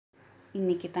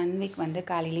இன்றைக்கி தன்விக் வந்து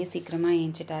காலையிலே சீக்கிரமாக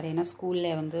ஏஞ்சிட்டார். ஏன்னா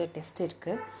ஸ்கூலில் வந்து டெஸ்ட்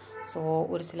இருக்குது. ஸோ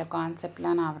ஒரு சில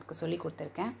கான்செப்ட்லாம் நான் அவருக்கு சொல்லி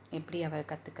கொடுத்துருக்கேன். எப்படி அவர்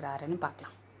கற்றுக்கிறாருன்னு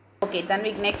பார்க்கலாம். Okay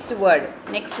Tanvik, next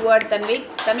word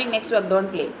Tanvik next word.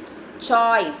 Don't play.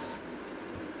 Choice.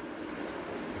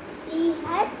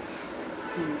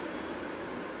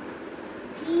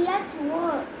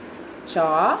 சா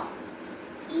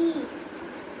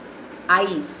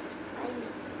ஐஸ்.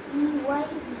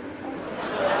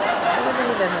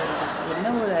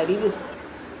 என்ன ஒரு அறிவு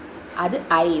அது.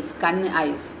 ஐஸ், கண்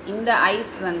ஐஸ். இந்த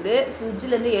ஐஸ் வந்து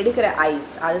ஃப்ரிட்ஜிலேருந்து எடுக்கிற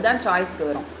ஐஸ், அதுதான் சாய்ஸ்க்கு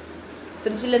வரும்.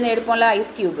 ஃப்ரிட்ஜிலேருந்து எடுப்போம்ல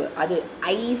ஐஸ் க்யூப், அது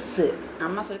ஐஸு.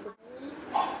 அம்மா சொல்லி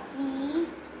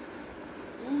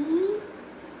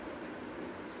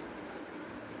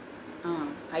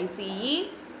ஐசிஇ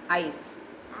ஐஸ்.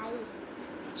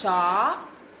 சா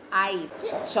ஐஸ்.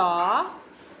 சா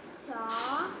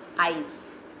ஐஸ்.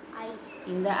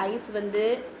 இந்த ஐஸ் வந்து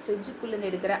ஃப்ரிட்ஜுக்குள்ளேருந்து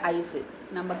எடுக்கிற ஐஸு,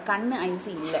 நம்ம கண்ணு ஐஸு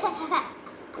இல்லை.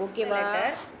 ஓகேவா?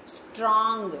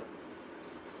 ஸ்ட்ராங்.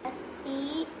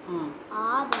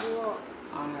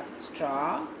 ஸ்ட்ரா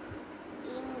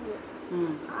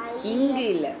இங்கு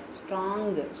இல்லை,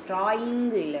 ஸ்ட்ராங்கு.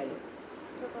 ஸ்ட்ராயிங்கு இல்லை, அது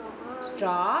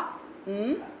ஸ்ட்ரா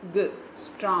இங்கு.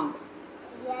 ஸ்ட்ராங்.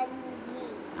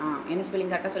 என்ன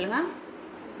ஸ்பெல்லிங் கரெக்டாக சொல்லுங்கள்.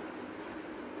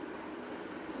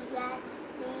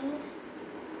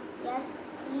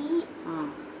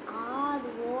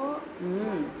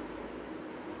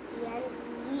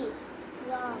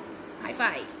 High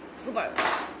five. Super.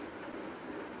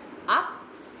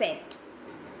 Upset.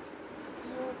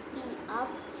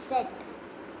 Upset.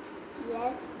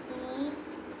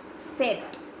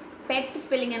 Set. Pet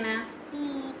spelling என்ன?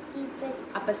 Pet.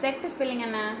 அப்ப set spelling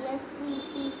என்ன?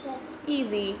 Set.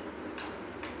 Easy.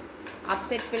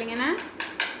 Upset spelling என்ன?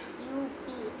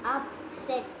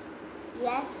 Upset.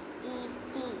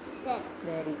 Set.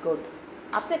 Very good.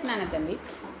 Upset na தம்பி.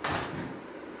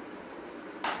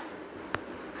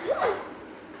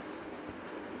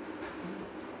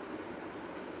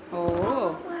 Oh,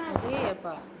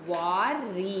 ஏப்பா.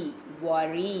 worry.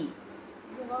 War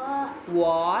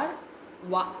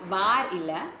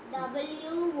இல்ல.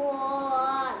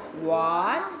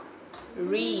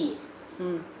 worry.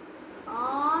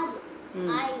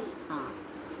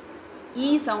 ஈ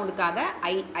சவுண்டுக்காக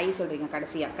ஐ சொல்றீங்க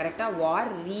கடைசியா. கரெக்டா?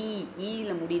 worry ஈல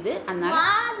முடியுது, அதனால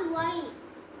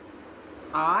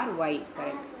ry.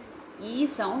 கரெக்ட். ஈ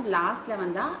சவுண்ட் லாஸ்ட்ல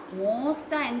வந்தா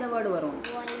மோஸ்டா எந்த வேர்டு வரும்?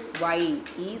 y.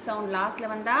 ஈ சவுண்ட் லாஸ்ட்ல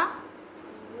வந்தா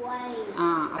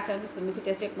லாஸ்ட்ல வந்து மிஸ்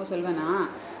டெஸ்ட் எடுக்கும்போது சொல்வேனா,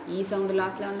 ஈ சவுண்டு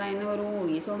லாஸ்ட்ல வந்தா என்ன வரும்,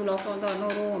 ஈ சவுண்டு லாஸ்ட்ல வந்தா என்ன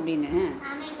வரும் அப்படின்னு.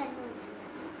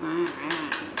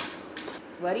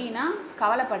 வரினா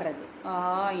கவலைப்படுறது.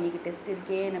 இன்னைக்கு டெஸ்ட்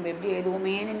இருக்கே, நம்ம எப்படி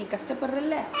எழுதுவோமேன்னு நீ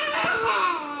கஷ்டப்படுறல்ல,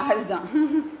 அதுதான்.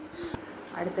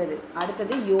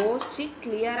 அடுத்தது யோசிச்சு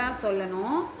கிளியரா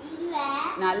சொல்லணும்,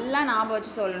 நல்லா ஞாபகம்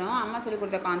வச்சு சொல்லணும். அம்மா சொல்லி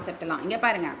கொடுத்த கான்செப்ட் எல்லாம் இங்க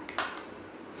பாருங்க.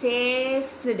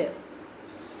 சேஸ்டு.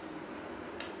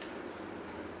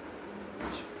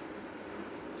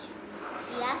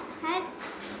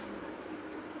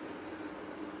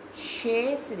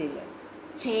 ஷேஸ்டு இல்ல,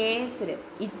 சேஸ்டு.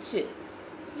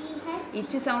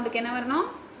 இச்சு சவுண்டுக்கு என்ன வரணும்?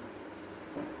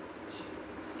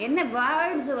 என்ன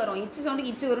வேர்ட்ஸ் வரும்? இச்சு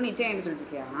சவுண்டுக்கு இச்சு வரும். இச்சை என்ன சொல்லிட்டு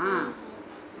இருக்கியா?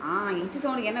 இச்சு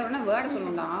சவுண்டுக்கு என்ன வரும்னா வேர்டை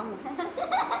சொல்லணும்டா.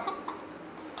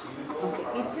 ஓகே,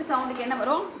 இச்சு சவுண்டுக்கு என்ன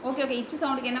வரும்? ஓகே, இச்சு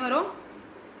சவுண்டுக்கு என்ன வரும்?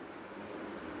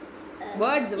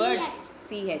 வேர்ட்ஸ்.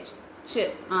 சிஹெச்.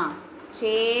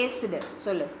 சேஸ்டு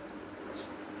சொல்லு.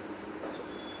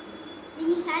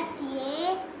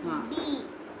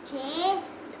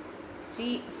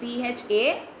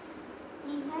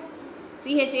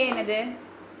 CHA என்னது?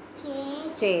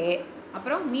 சே.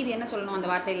 அப்புறம் மீதி என்ன சொல்லணும் அந்த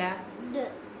வார்த்தையில?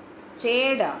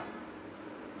 சேடா.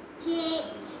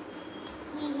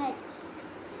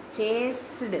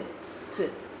 சேஸ்டு.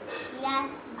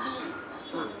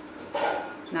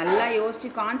 நல்லா யோசிச்சு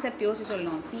கான்செப்ட் யோசிச்சு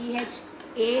சொல்லணும்.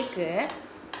 CHAக்கு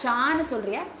சான்னு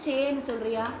சொல்றியா, சேன்னு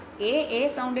சொல்றியா? ஏ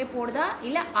சவுண்டே போடுதா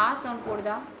இல்ல ஆ சவுண்ட்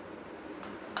போடுதா?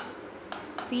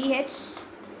 CHA.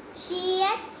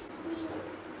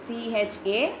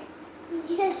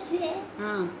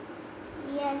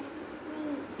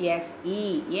 SE.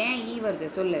 ஏன் ஈ வருது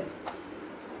சொல்லு.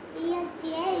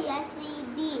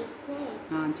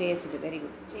 சேஸ்டு. Very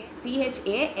good.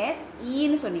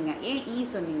 CHASEன்னு சொன்னீங்க, ஏன் ஈ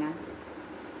சொன்னீங்க?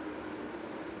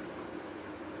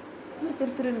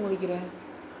 திருன்னு முடிக்கிறேன்.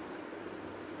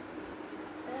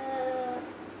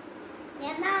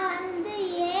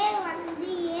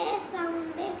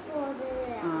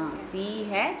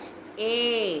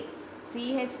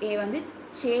 CHA வந்து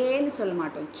சேன்னு சொல்ல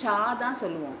மாட்டோம், சா தான்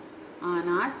சொல்லுவோம்.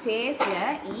 ஆனால்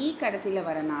சேஸில் ஈ கடைசியில்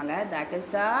வரனால that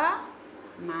is a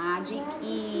magic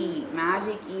E.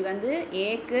 Magic இ வந்து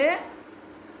ஏக்கு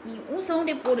நீ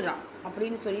சவுண்டே போடுறான்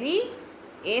அப்படின்னு சொல்லி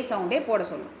ஏ சவுண்டே போட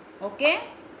சொல்லும். Okay,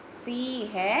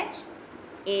 CHASED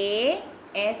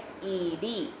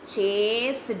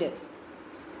chased.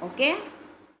 Okay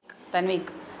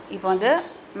Tanvik, இப்போ வந்து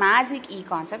மேஜிக் இ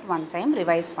கான்செப்ட் ஒன் டைம்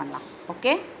ரிவைஸ் பண்ணலாம்.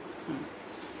 ஓகே,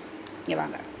 இங்கே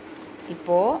வாங்க.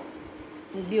 இப்போது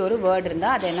இப்படி ஒரு வேர்டு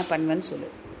இருந்தால் அதை என்ன பண்ணுவேன்னு சொல்லு.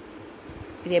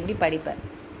 இது எப்படி படிப்பேன்?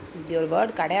 இப்படி ஒரு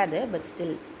வேர்டு கிடையாது, பட்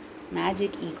ஸ்டில்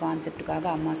மேஜிக் இ கான்செப்டுக்காக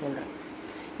அம்மா சொல்கிறேன்.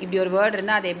 இப்படி ஒரு வேர்டு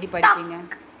இருந்தால் அதை எப்படி படிப்பீங்க?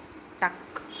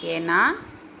 டக். ஏன்னா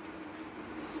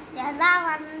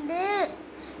வந்து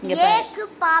இங்கே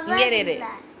இரு.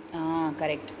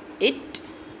 கரெக்ட். இட்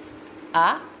அ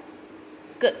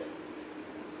கு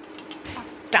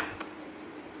டக்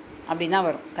அப்படின்னு தான்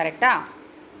வரும். கரெக்டா?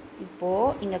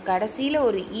 இப்போது இங்கே கடைசியில்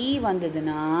ஒரு ஈ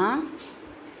வந்ததுன்னா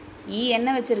ஈ என்ன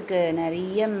வச்சுருக்கு?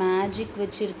 நிறைய மேஜிக்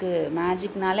வச்சுருக்கு.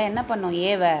 மேஜிக்னால என்ன பண்ணும்?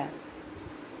 ஏவை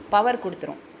பவர்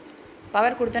கொடுத்துரும்.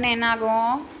 பவர் கொடுத்தோன்னே என்ன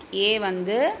ஆகும்? ஏ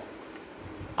வந்து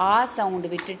ஆ சவுண்டு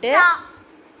விட்டுட்டு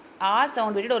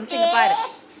ஒரு நிமிஷம் பாரு.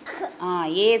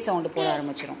 ஏ சவுண்டு போட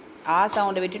ஆரம்பிச்சிடும். ஆ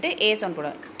சவுண்டு விட்டுட்டு ஏ சவுண்டு போட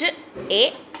டு ஏ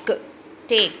கு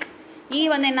டேக். ஈ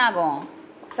வந்து என்ன ஆகும்?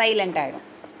 சைலண்ட் ஆகிடும்.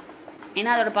 ஏன்னா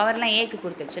அதோட பவர்லாம் ஏக்கு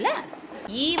கொடுத்துருச்சுல.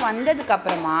 ஈ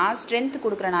வந்ததுக்கப்புறமா ஸ்ட்ரென்த்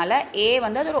கொடுக்குறனால ஏ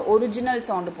வந்து அதோட ஒரிஜினல்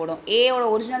சவுண்டு போடும். ஏயோட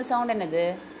ஒரிஜினல் சவுண்ட் என்னது?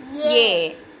 ஏ.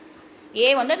 ஏ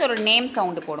வந்து அதோட நேம்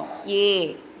சவுண்டு போடும், ஏ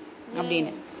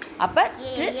அப்படின்னு. அப்போ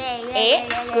டு ஏ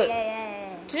கு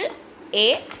டு ஏ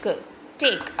கு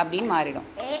டேக் அப்படின்னு மாறிடும்.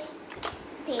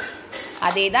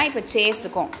 அதே தான் இப்போ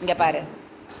சேஸுக்கும். இங்கே பாரு,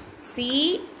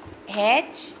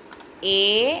 CHAS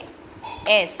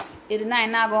இருந்தால்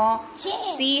என்ன ஆகும்?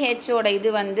 CHோட இது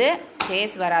வந்து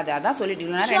சேஸ் வராது. அதான்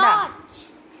சொல்லிட்டீங்களா?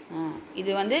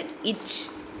 இது வந்து இச்,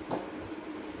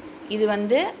 இது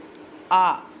வந்து ஆ,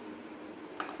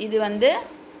 இது வந்து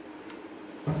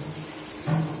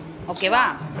ஓகேவா?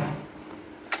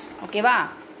 ஓகேவா?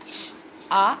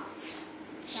 ஆ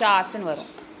ஷாஸ்ன்னு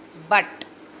வரும். பட்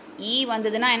ஈ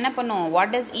வந்ததுன்னா என்ன பண்ணும்?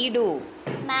 What does E two?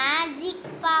 Magic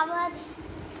power.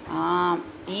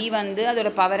 ஈ வந்து அதோட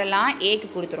பவரெல்லாம் ஏக்கு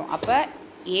கொடுத்துரும். அப்போ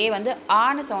ஏ வந்து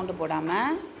ஆன்னு சவுண்டு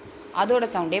போடாமல் அதோட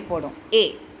சவுண்டே போடும், ஏ.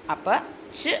 அப்போ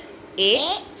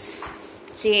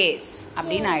சேஸ்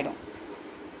அப்படின்னு ஆகிடும்.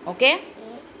 ஓகே,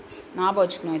 ஞாபகம்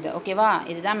வச்சுக்கணும் இது. ஓகேவா?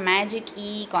 இதுதான் மேஜிக் இ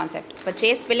கான்செப்ட். இப்போ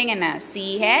சேஸ் ஸ்பெல்லிங் என்ன?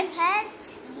 CHASE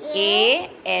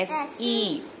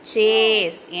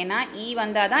chase. ஏன்னா இ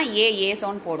வந்தால் தான் ஏ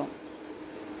சவுண்ட் போடும்.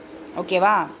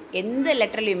 ஓகேவா? எந்த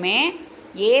லெட்டர்லையுமே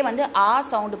ஏ வந்து ஆ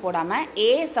சவுண்டு போடாமல் ஏ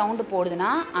சவுண்டு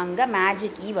போடுதுன்னா அங்கே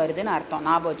மேஜிக் இ வருதுன்னு அர்த்தம்.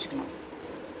 ஞாபகம் வச்சுக்கணும்.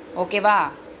 ஓகேவா?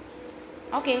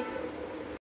 ஓகே.